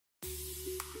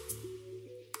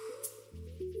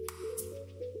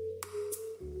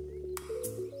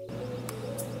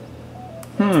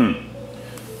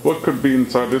What could be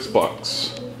inside this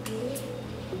box?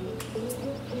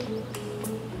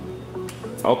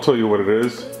 I'll tell you what it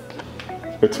is.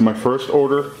 It's my first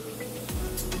order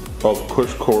of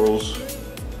KUSHCORALS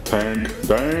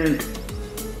Tankdank.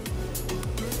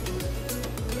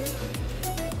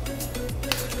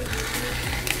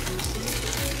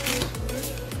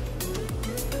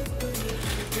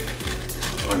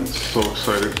 I'm so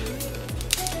excited.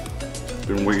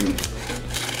 Been waiting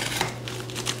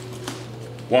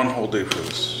one whole day for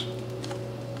this.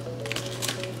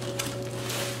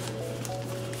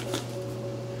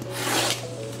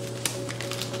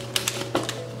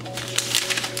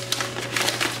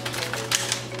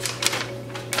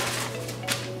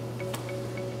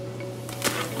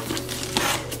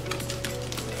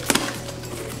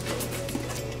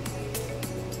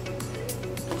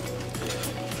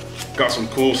 Got some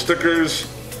cool stickers.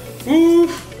 Woo!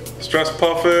 Stress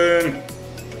puffin.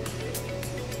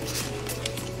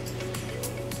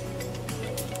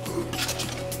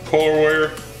 Polar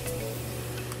wear.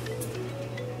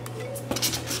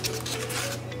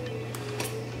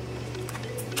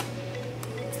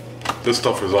 This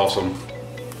stuff is awesome.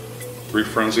 Reef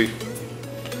Frenzy.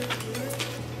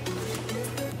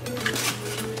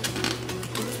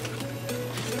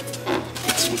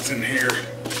 That's what's in here.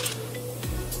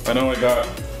 I know I got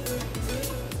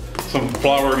some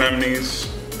flower anemones,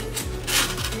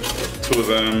 2 of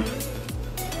them.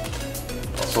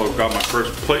 Also got my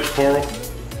first plate coral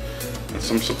and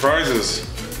some surprises.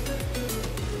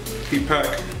 Heat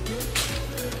pack.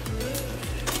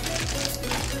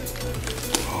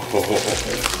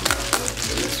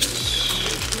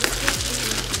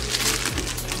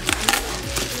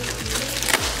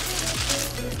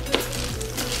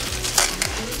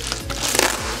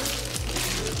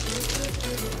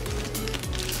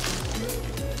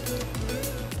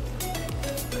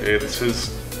 This is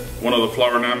one of the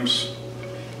flower nems.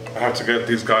 I have to get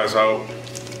these guys out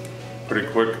pretty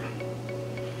quick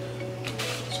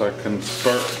so I can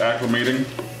start acclimating.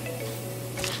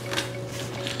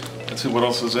 Let's see what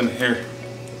else is in here.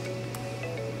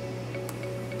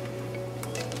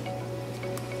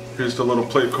 Here's the little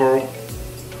plate coral.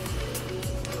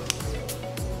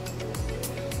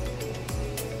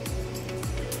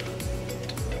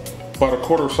 About a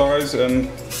quarter size and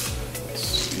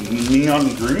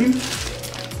neon green.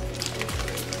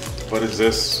 What is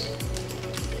this?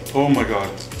 Oh my god.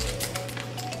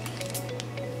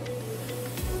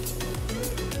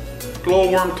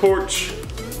 Glowworm torch.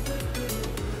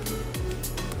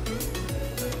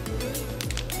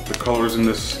 The colors in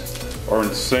this are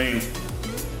insane.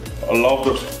 I love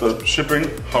the shipping,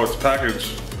 how it's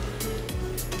packaged.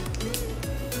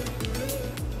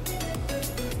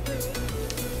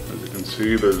 As you can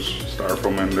see, there's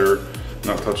styrofoam in there.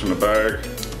 Not touching the bag.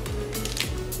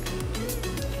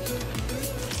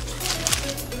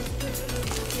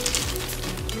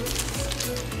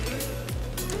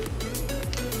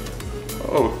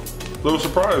 Oh, little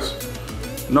surprise.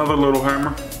 Another little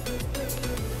hammer.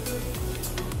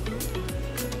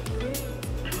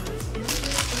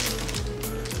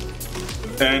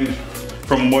 And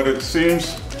from what it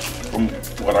seems, from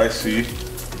what I see,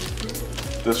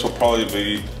 this will probably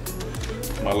be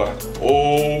my last.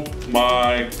 Oh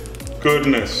my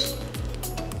goodness.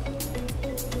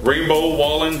 Rainbow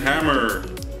walling hammer.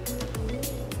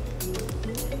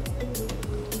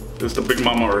 This is the big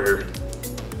mama right here.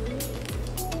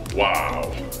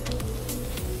 Wow.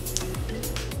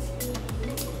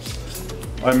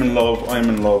 I'm in love, I'm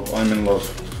in love, I'm in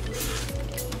love.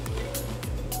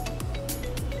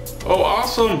 Oh,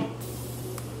 awesome.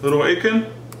 Little Aiken.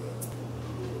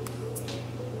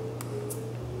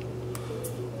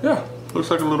 Yeah,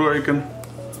 looks like a little Aiken.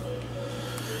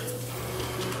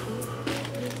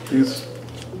 These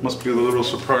must be the little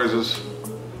surprises.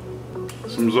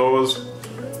 Some Zoas.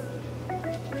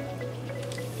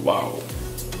 Wow.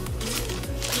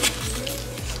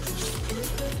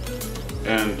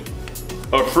 And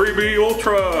a freebie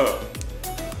ultra.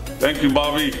 Thank you,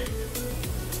 Bobby.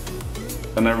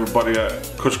 And everybody at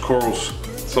KUSHCORALS.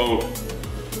 So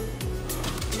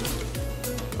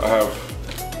I have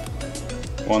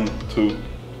 1, 2,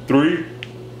 3.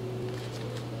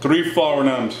 3 flower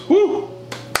nems. Woo!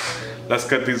 Let's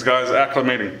get these guys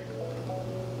acclimating.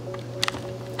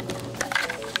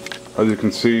 As you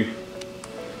can see,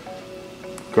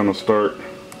 gonna start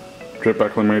drip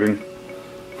acclimating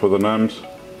for the nems.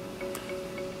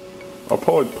 I'll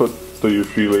probably put the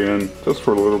euphyllia in just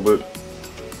for a little bit.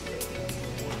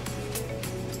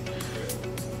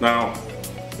 Now,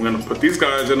 I'm gonna put these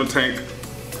guys in the tank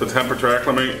to temperature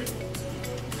acclimate.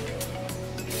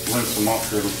 Rinse them off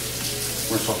here.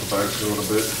 rinse off the bags a little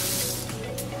bit.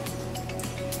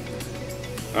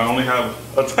 I only have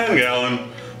a 10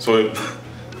 gallon, so it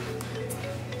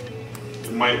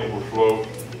might overflow.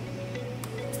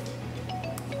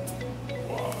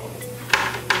 Wow.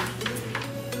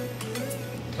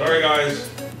 Sorry guys.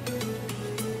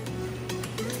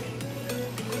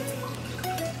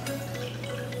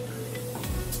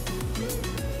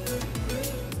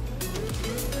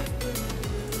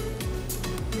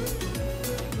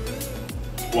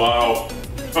 Wow.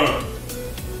 Huh.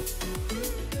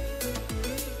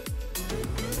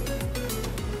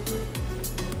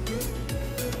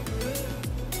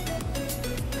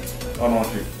 I don't know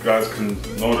if you guys can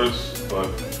notice, but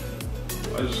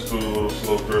I just do a little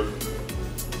slow drip.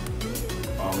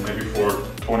 Maybe for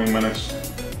 20 minutes,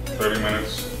 30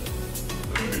 minutes,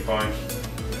 it should be fine.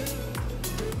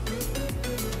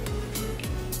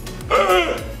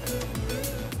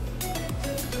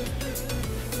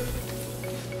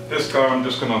 This guy I'm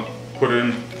just gonna put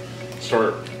in,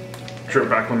 start drip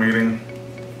acclimating.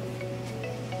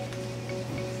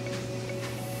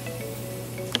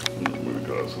 Move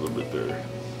guys a little bit there.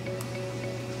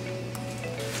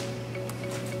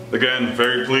 Again,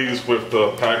 very pleased with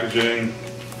the packaging.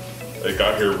 It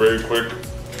got here very quick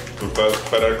with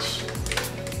FedEx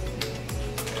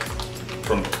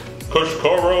from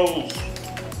KUSHCORALS.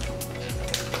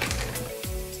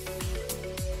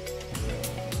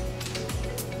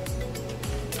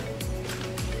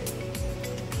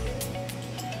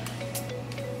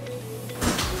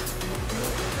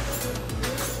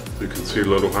 You can see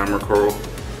little hammer coral.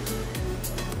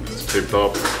 It's taped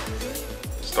up,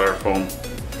 styrofoam.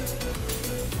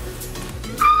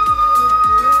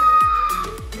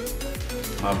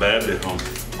 Not bad at home.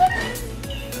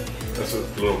 That's a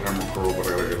little hammer coral, but I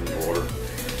gotta get in the water.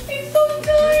 He's so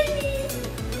tiny.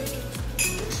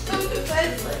 So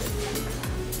defenseless.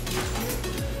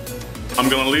 I'm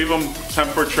gonna leave them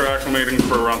temperature acclimating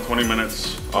for around 20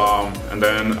 minutes, and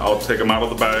then I'll take them out of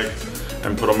the bag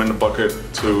and put them in the bucket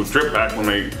to drip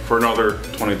acclimate for another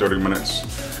 20-30 minutes.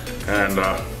 And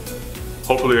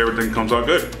hopefully everything comes out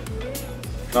good.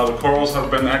 Now the corals have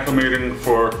been acclimating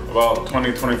for about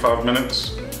 20-25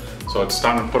 minutes, so it's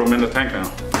time to put them in the tank now.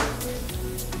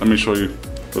 Let me show you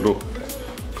a little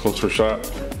closer shot.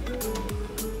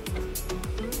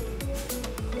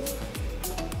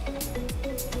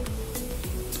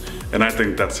 And I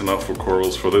think that's enough for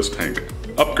corals for this tank.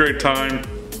 Upgrade time.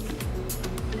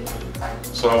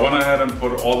 So I went ahead and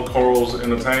put all the corals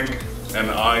in the tank,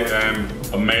 and I am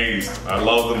amazed. I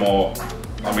love them all.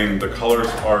 I mean, the colors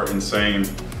are insane.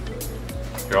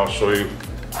 Here, I'll show you.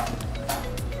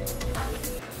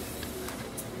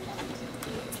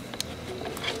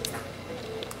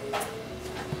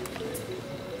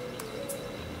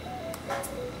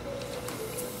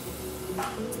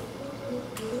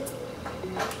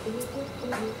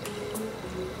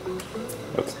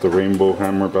 That's the rainbow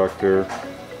hammer back there.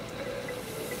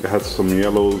 It has some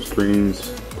yellows,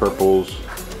 greens, purples.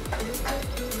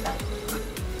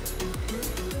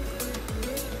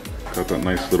 Got that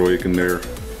nice little acorn there.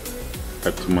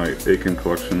 Add to my acorn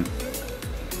collection.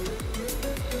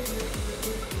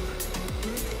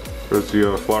 There's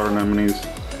the flower anemones.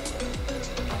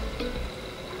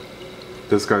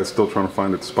 This guy's still trying to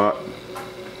find its spot,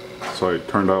 so I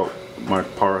turned out my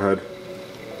power head.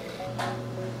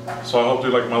 So I hope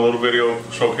you like my little video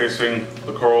showcasing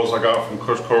the corals I got from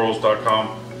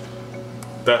KUSHCORALS.com.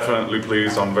 Definitely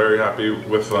pleased, I'm very happy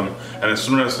with them. And as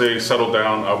soon as they settle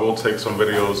down, I will take some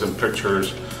videos and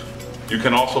pictures. You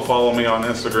can also follow me on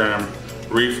Instagram,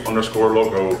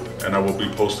 Reef_loco, and I will be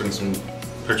posting some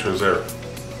pictures there.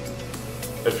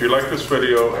 If you like this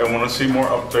video and want to see more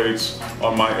updates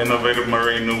on my innovative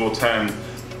marine Nuvo 10,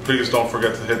 please don't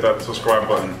forget to hit that subscribe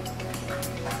button.